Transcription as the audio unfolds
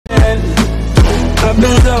I've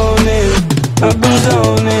been zoning, I've been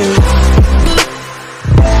zoning.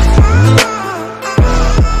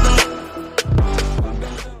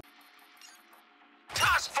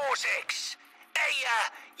 Task Force X, a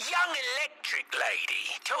young electric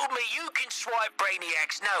lady told me you can swipe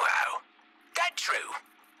Brainiac's know-how. That true?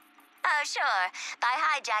 Oh, sure. By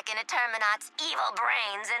hijacking a Terminaut's evil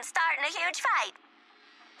brains and starting a huge fight.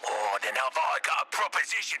 Oh, then have I got a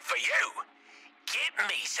proposition for you. Get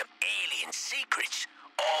me some alien secrets.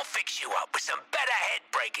 I'll fix you up with some better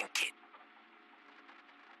head-breaking kit.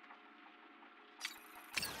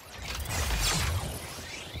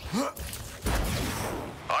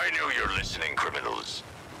 I knew you're listening, criminals.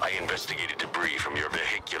 I investigated debris from your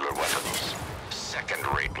vehicular weapons.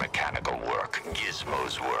 Second-rate mechanical work,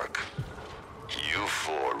 gizmos work. You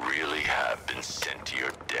four really have been sent to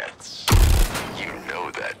your deaths. You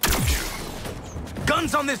know that, don't you?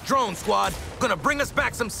 Guns on this drone, squad! Gonna bring us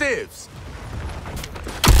back some civs!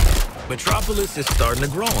 Metropolis is starting to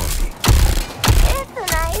grow on me. It's a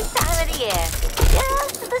nice time of the year.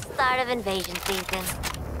 Just the start of invasion season.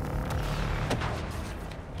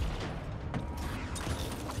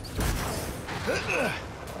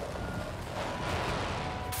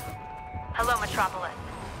 Hello, Metropolis.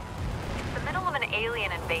 It's the middle of an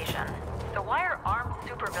alien invasion, so why are armed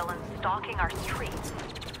supervillains stalking our streets?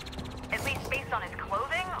 At least based on his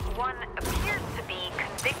clothing, one appears to be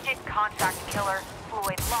convicted contract killer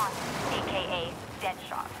Floyd Lawton, aka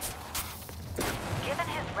Deadshot. Given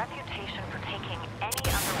his reputation for taking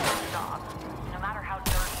any underworld job, no matter how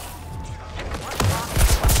dirty, what's wrong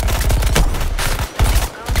with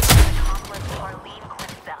goes to his accomplice Harleen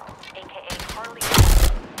Quinzel, aka Harley Quinn.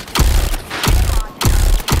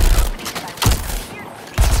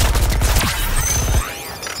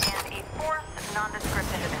 And a fourth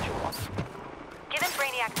nondescript individual. Given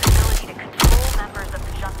Brainiac's ability to control members of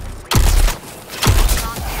the Justice League, he's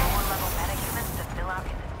on lower-level metahumans to fill out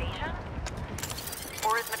his invasion?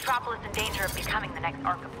 Or is Metropolis in danger of becoming the next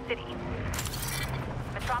Arkham City?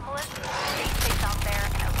 Metropolis, stay safe out there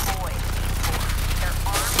and avoid these four. They're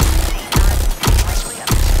armed, dangerous, and likely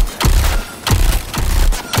up.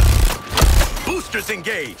 Boosters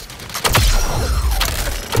engaged!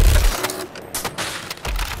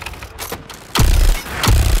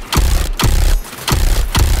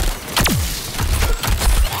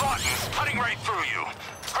 Cutting right through you.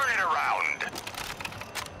 Turn it around.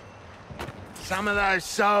 Some of those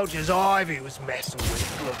soldiers Ivy was messing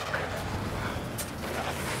with, look,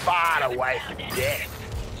 far away from death.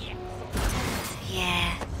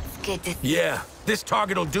 Yeah, it's good to see. Yeah, this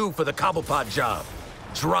target'll do for the Cobblepot job.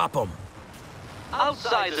 Drop them.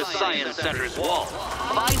 Outside the Science Center's wall,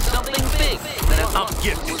 find something big that I'm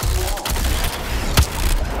gifted.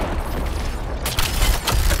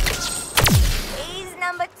 He's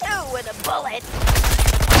number 2 with a bullet.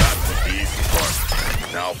 That's the easy part.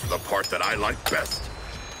 Now for the part that I like best.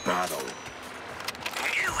 Battle.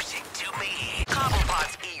 Music to me.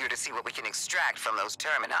 Cobblepot's eager to see what we can extract from those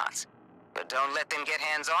Terminauts. But don't let them get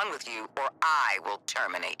hands-on with you, or I will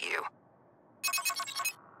terminate you.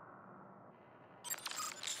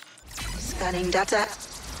 Scanning data.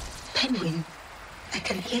 Penguin, I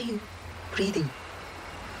can hear you breathing.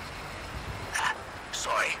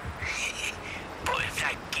 Sorry. But if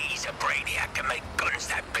that geezer Brainiac can make guns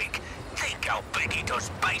that big, think how big he does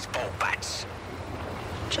baseball bats.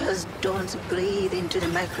 Just don't breathe into the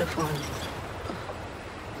microphone.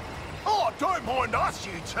 Oh, don't mind us,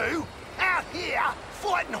 you two. Out here,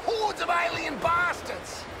 fighting hordes of alien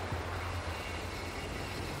bastards.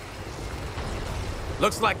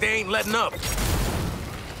 Looks like they ain't letting up.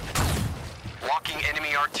 Walking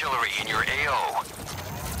enemy artillery in your AO.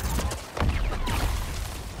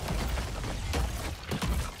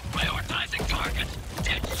 Prioritizing target.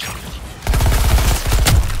 Deadshot.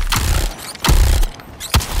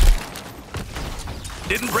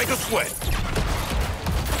 Didn't break a sweat.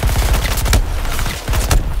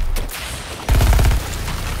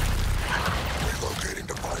 Relocating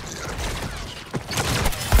to find the enemy.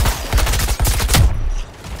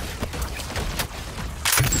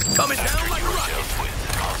 Coming down like a rocket.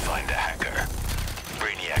 I'll find a hacker.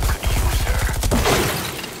 Brainiac could use her.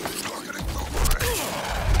 Targeting Boomerang.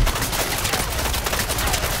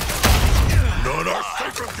 None are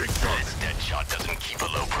safe from Big Shot. This Deadshot doesn't keep a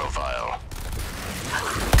low profile.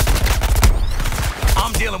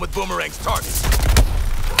 I'm dealing with Boomerang's targets.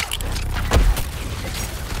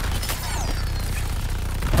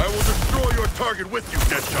 I will destroy your target with you,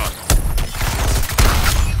 Deadshot.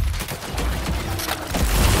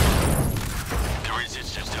 The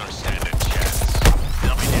resistance don't stand a chance.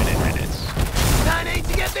 They'll be dead in minutes. No need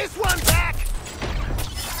to get this one back.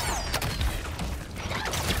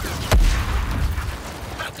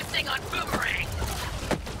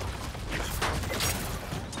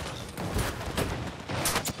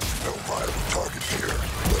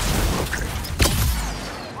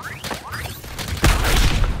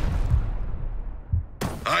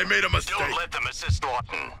 I made a mistake. Don't let them assist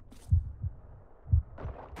Lawton.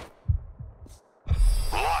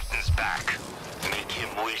 Lawton's back. Make him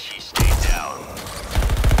wish he stayed down.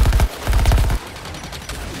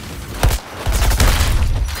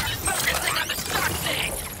 Focusing on the start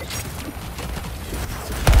thing!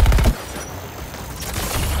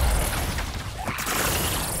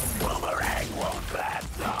 Boomerang won't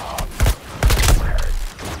last long.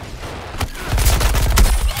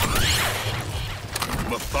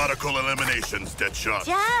 Methodical eliminations, Deadshot.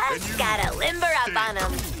 Just gotta limber up on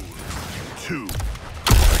them. 2.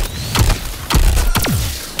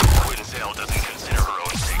 Quinzel doesn't consider her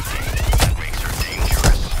own safety. That makes her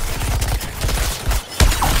dangerous.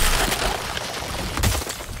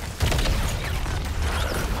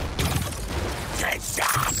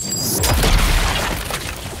 Deadshot!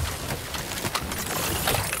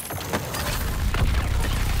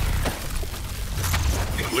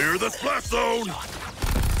 Clear the splash zone!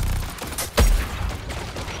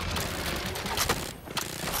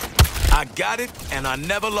 I got it, and I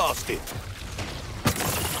never lost it.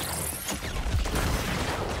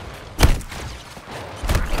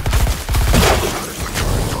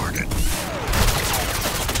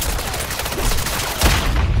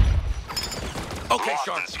 Okay,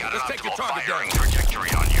 Shark, let's take your target down.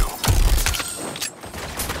 Trajectory on you.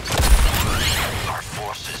 Our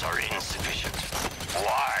forces are insufficient.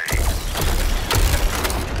 Why?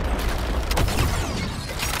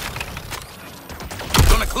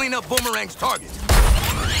 Gonna clean up Boomerang's target.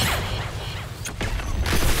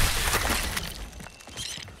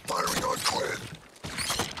 Firing on Quinn.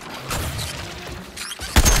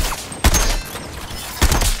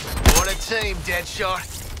 What a team,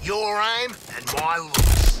 Deadshot. Your aim and my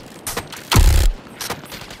looks.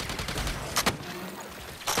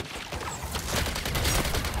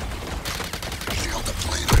 Shield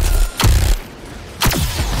depleted.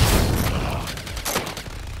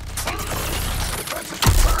 Defense is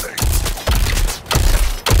returning.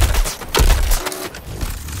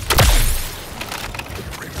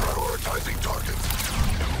 Reprioritizing targets.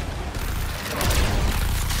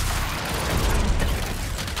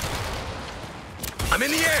 I'm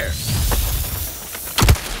in the air.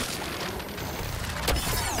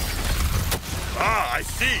 Ah, I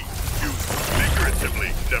see. You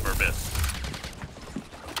figuratively never miss.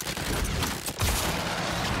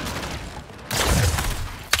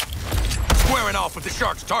 Squaring off with the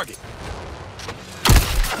Shark's target.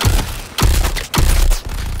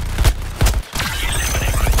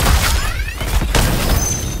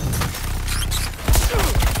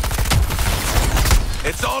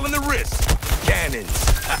 It's all in the wrist. Cannons.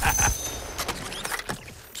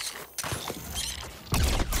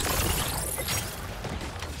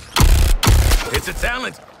 It's a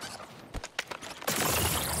talent.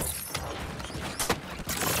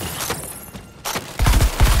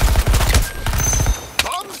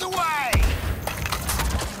 Bombs away!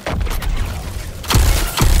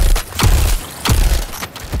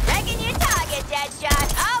 Wrecking your target, Deadshot.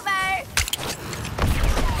 Over!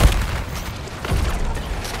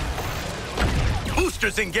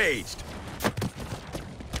 Boosters engaged.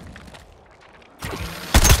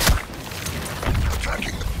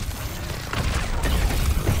 Attacking.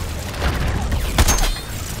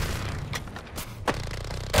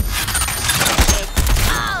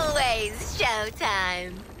 Always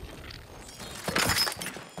showtime.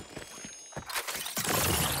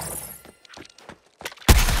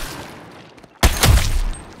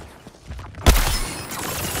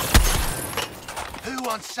 Who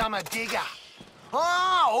wants summer digger?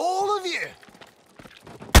 Ah, all of you!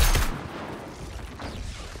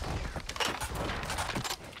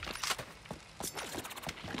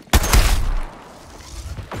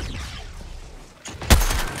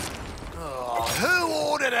 Oh, who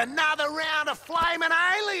ordered another round of flaming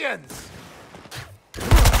aliens?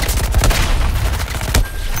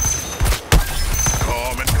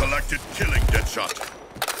 Calm and collected killing, Deadshot.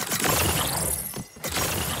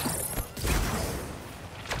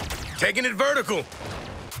 Taking it vertical.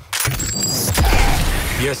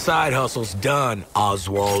 Your side hustle's done,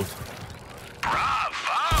 Oswald.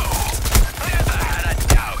 Bravo! Never had a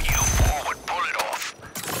doubt you four would pull it off.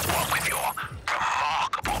 What with your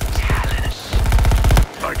remarkable talents.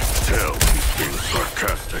 I can tell he's being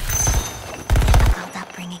sarcastic. Old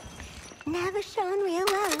upbringing. Never shown real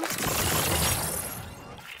well.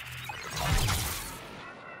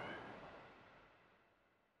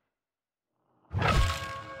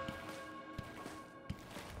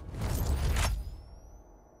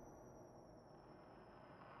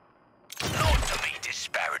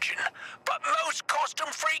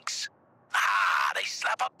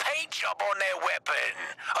 slap a paint job on their weapon,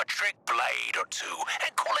 a trick blade or two,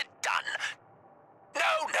 and call it done. No.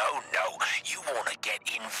 You want to get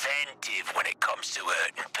inventive when it comes to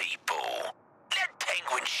hurting people. Let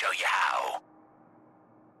Penguin show you how.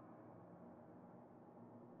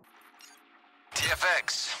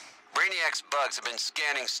 TFX, Brainiac's bugs have been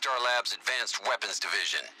scanning S.T.A.R Labs' Advanced Weapons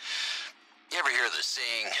Division. You ever hear the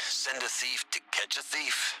saying, send a thief to catch a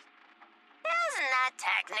thief? Isn't that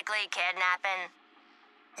technically kidnapping?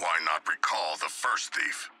 Why not recall the first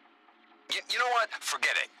thief? You know what?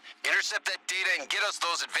 Forget it. Intercept that data and get us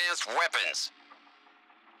those advanced weapons.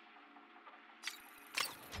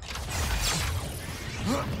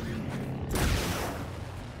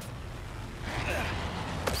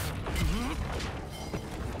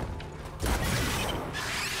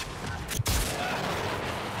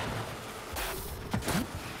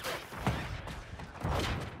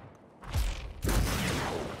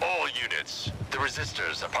 All units. The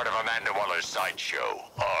Resistors are part of Amanda Waller's sideshow,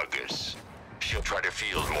 Argus. She'll try to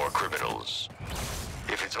field more criminals.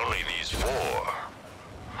 If it's only these 4,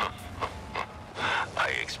 I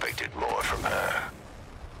expected more from her.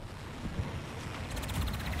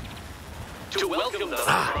 To welcome them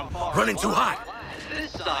from far running too away, hot.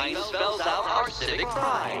 This sign spells out our civic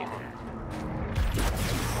pride.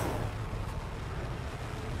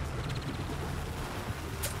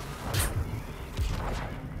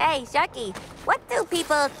 Hey, Sharky, what do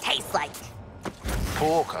people taste like?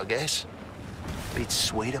 Pork, I guess. Bit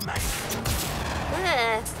sweeter, mate.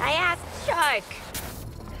 I asked Shark.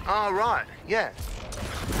 Oh, right, yeah.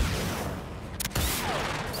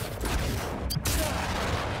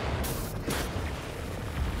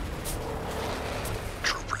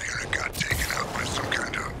 Trooper unit got taken out by some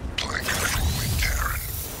kind of plan-controlling Terran.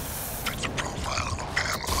 Fits a profile of a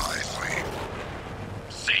Pamela Isley.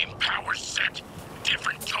 Same power set,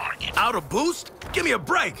 different target. Out of boost? Give me a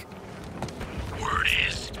break. Word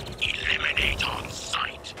is, eliminate on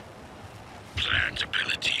sight. Planned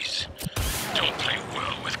abilities. Don't play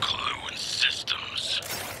well with clue and systems.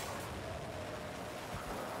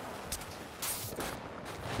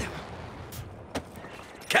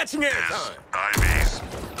 Catching air time. IVs.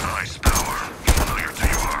 Nice power. Familiar to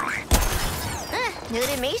you, Harley. New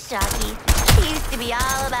to me, Sharky. He used to be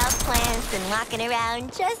all about plants and walking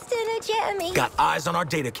around just in a jammy. Got eyes on our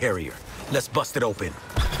data carrier. Let's bust it open.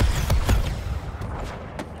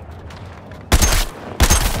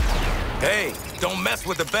 Hey, don't mess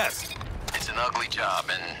with the best. It's an ugly job,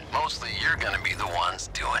 and mostly you're gonna be the ones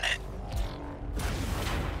doing it.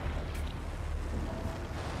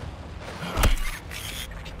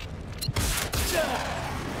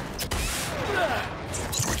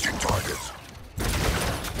 Switching targets.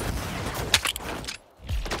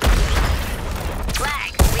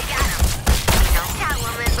 Flag, we got him. No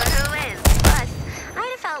Catwoman, but who is? Plus,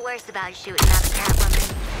 I'd have felt worse about shooting up Catwoman.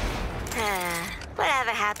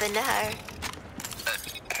 Whatever happened to her?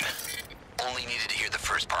 Only needed to hear the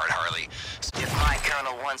first part, Harley. If my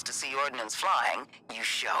colonel wants to see ordnance flying, you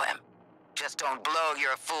show him. Just don't blow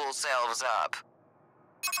your fool selves up.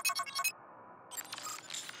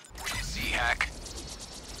 What do you see, Hack?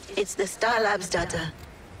 It's the S.T.A.R Labs data.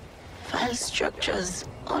 File structures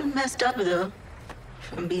all messed up though,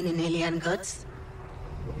 from being in alien guts.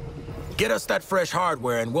 Get us that fresh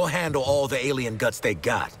hardware and we'll handle all the alien guts they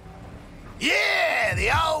got. Yeah, the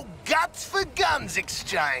old guts for guns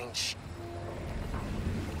exchange.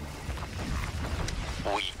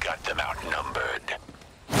 We got them outnumbered.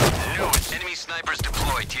 No, enemy snipers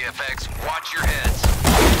deployed, TFX. Watch your heads.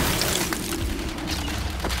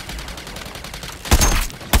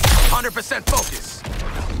 100% focus.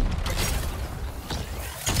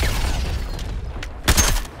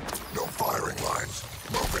 No firing lines.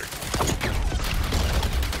 Moving.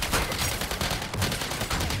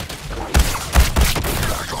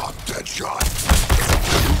 Back off, dead shot.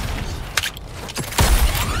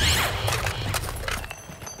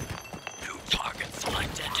 New target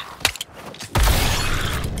selected.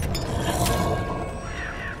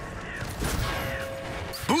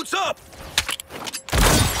 Boots up!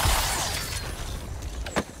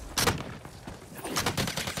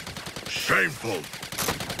 Shameful.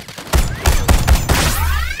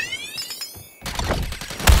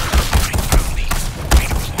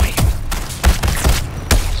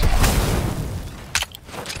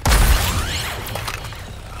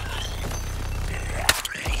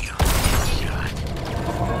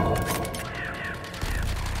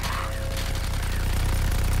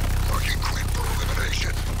 Marking clean for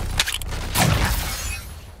elimination.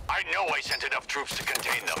 I know I sent enough troops to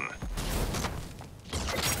contain them.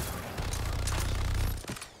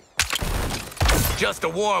 Just a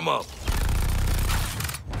warm-up.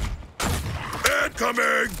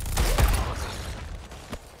 Incoming!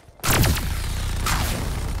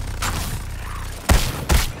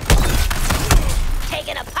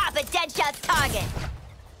 Taking a pop at Deadshot's target.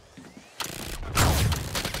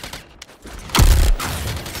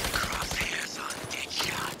 Crosshairs on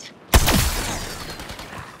Deadshot.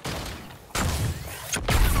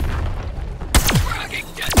 Dragging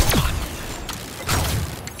Deadshot.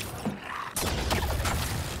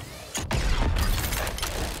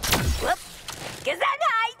 Whoop.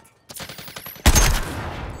 Gesundheit!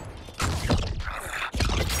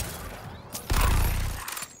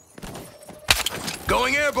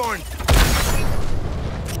 Going airborne!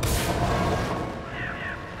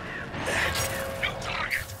 New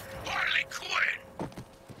target! Harley Quinn!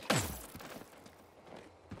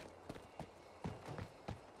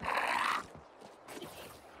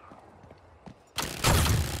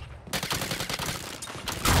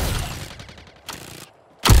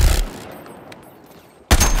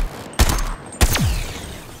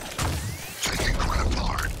 Taking Quinn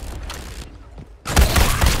apart.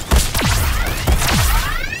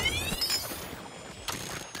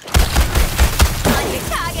 On your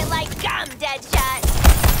target like gum, Deadshot!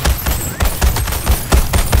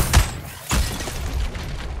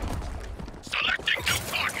 Selecting new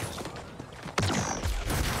target.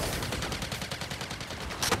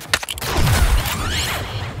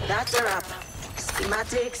 That's a wrap.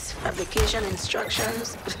 Schematics, fabrication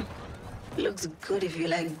instructions. Looks good if you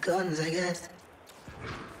like guns, I guess.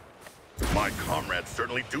 My comrades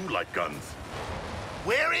certainly do like guns.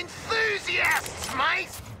 We're enthusiasts, mate!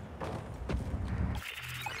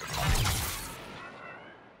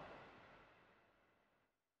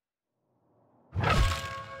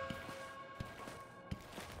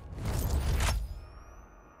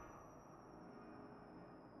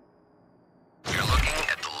 You're looking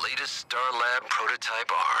at the latest S.T.A.R Lab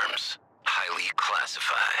prototype arms. Highly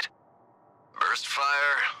classified. Burst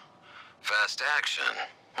fire, fast action.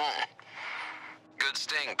 Good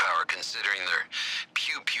staying power considering they're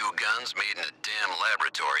pew-pew guns made in a damn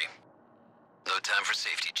laboratory. No time for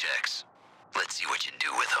safety checks. Let's see what you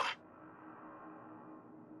do with them.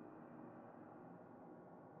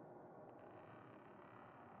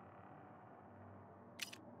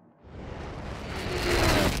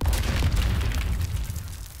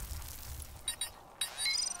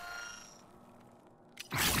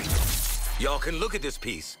 Y'all can look at this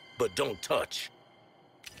piece, but don't touch.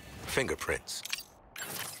 Fingerprints.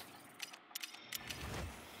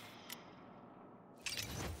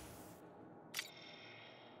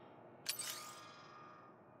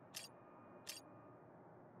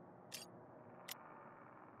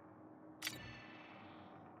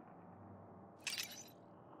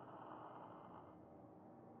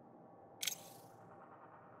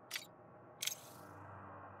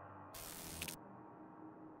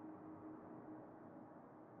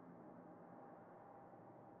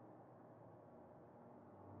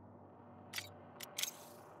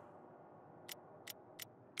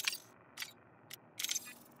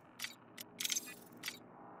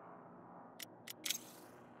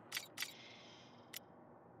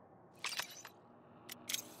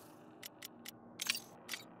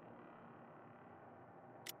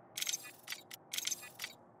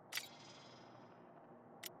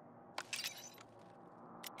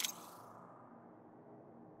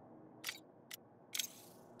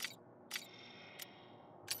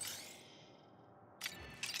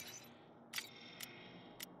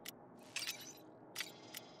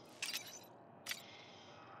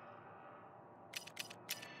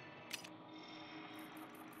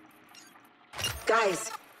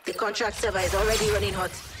 Guys, the contract server is already running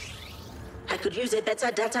hot. I could use a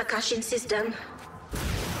better data caching system.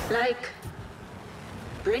 Like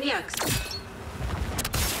Brainiacs.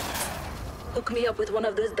 Hook me up with one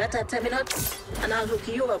of those data terminals, and I'll hook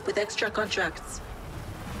you up with extra contracts.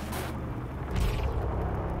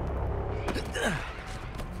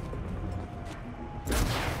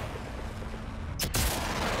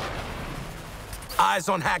 Eyes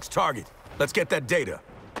on Hack's target. Let's get that data.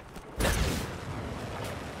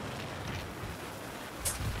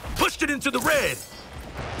 Pushed it into the red!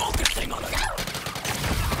 Focusing on it.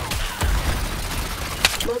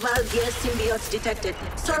 Mobile gear symbiotes detected.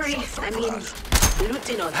 Sorry, I mean,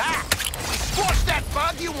 looting us. Hack! Squash that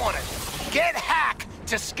bug, you want it! Get Hack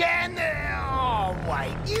to scan the... Oh,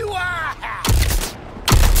 wait, you are Hack!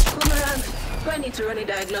 Come around. Do I need to run a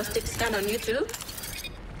diagnostic scan on you too?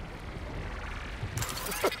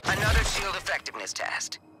 Another shield effectiveness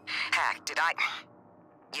test. Hack, did I...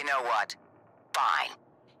 You know what? Fine.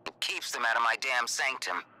 It keeps them out of my damn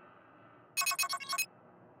sanctum.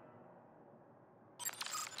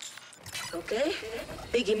 Okay?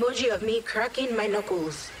 Big emoji of me cracking my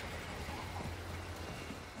knuckles.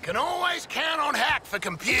 Can always count on Hack for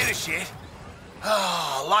computer shit.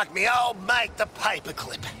 Oh, like me old mate, the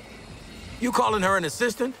paperclip. You calling her an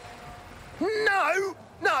assistant? No.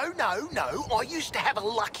 I used to have a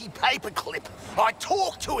lucky paperclip. I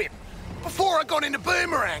talked to him before I got into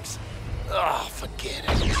boomerangs. Oh, forget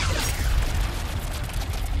it.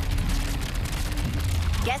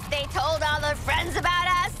 Guess they told all their friends about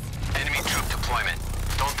us? Enemy troop deployment.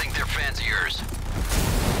 Don't think they're fans of yours.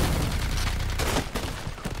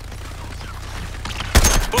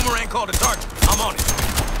 Boomerang called a target. I'm on it.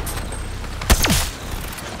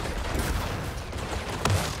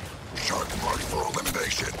 Shark marked for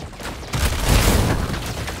elimination.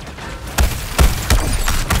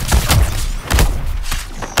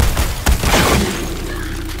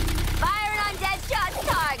 Firing on Deadshot's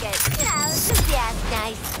target. No, just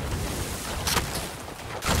nice.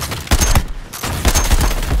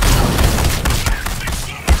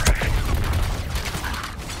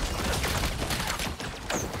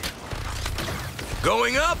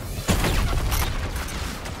 Going up.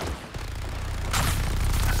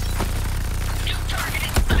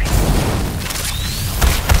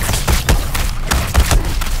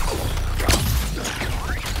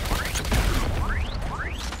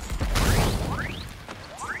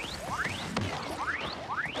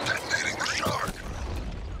 Detonating the shark.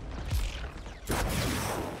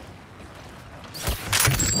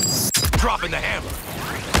 Dropping the hammer.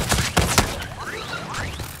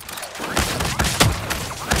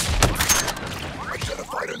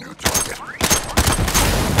 Identified a new target.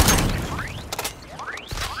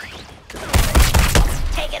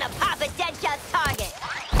 Taking a pop at Deadshot's target.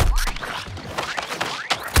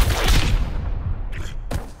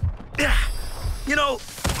 You know,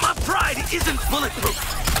 my pride isn't bulletproof.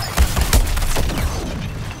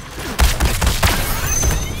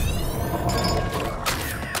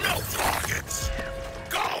 No targets.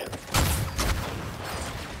 Go.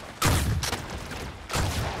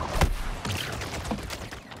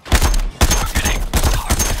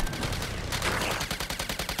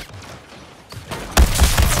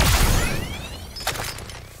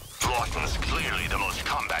 Lawson's clearly the most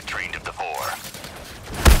combat trained of the four.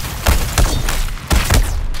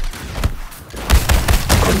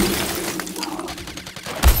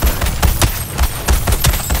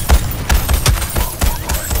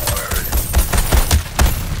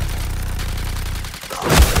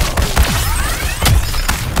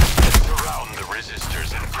 Surround the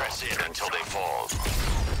resistors and press in until they fall.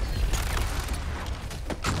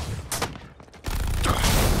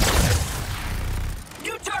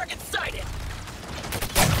 New target sighted!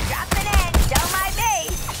 Dropping in. Don't mind me.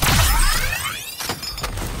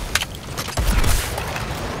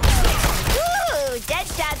 Woo!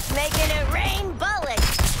 Deadshot's making it rain bullets.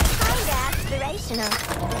 Kinda aspirational.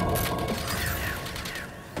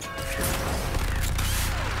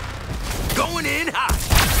 Going in hot.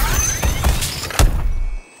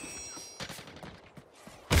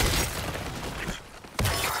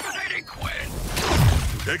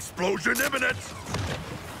 Explosion imminent.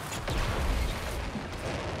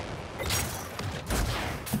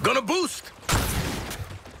 Gonna boost.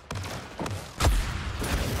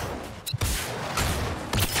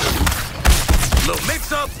 Little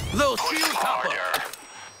mix-up, little Push shield top up. harder.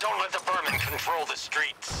 Don't let the vermin control the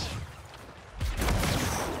streets.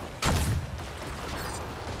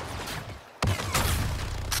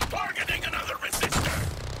 Targeting another resistor.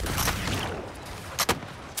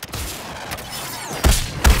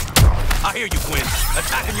 I hear you, Quinn.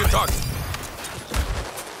 Attacking your target.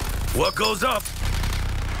 What goes up?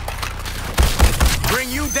 Bring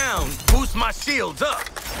you down. Boost my shields up.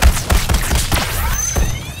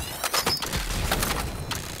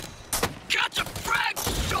 Catch a frag,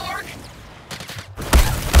 shark!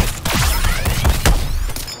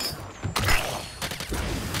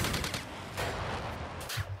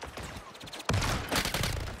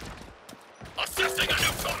 Assessing a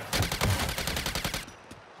new target.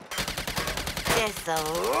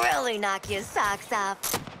 This'll really knock your socks off.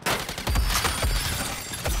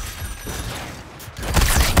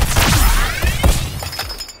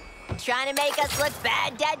 Trying to make us look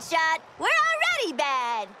bad, Deadshot? We're already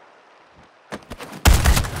bad!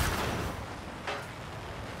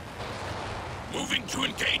 Moving to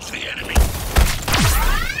engage the enemy.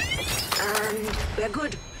 And we're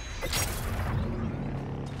good.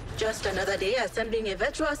 Just another day assembling a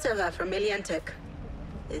virtual server from Alien Tech.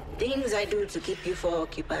 The things I do to keep you four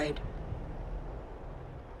occupied.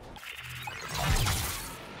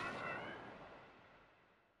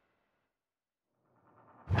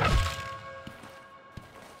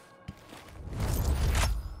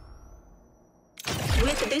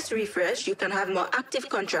 With this refresh, you can have more active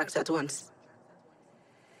contracts at once.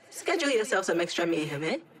 Schedule yourself some extra mayhem,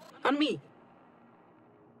 eh? On me.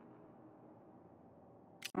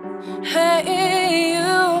 Hey,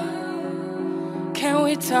 you, can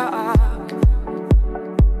we talk?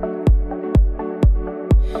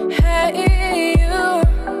 Hey.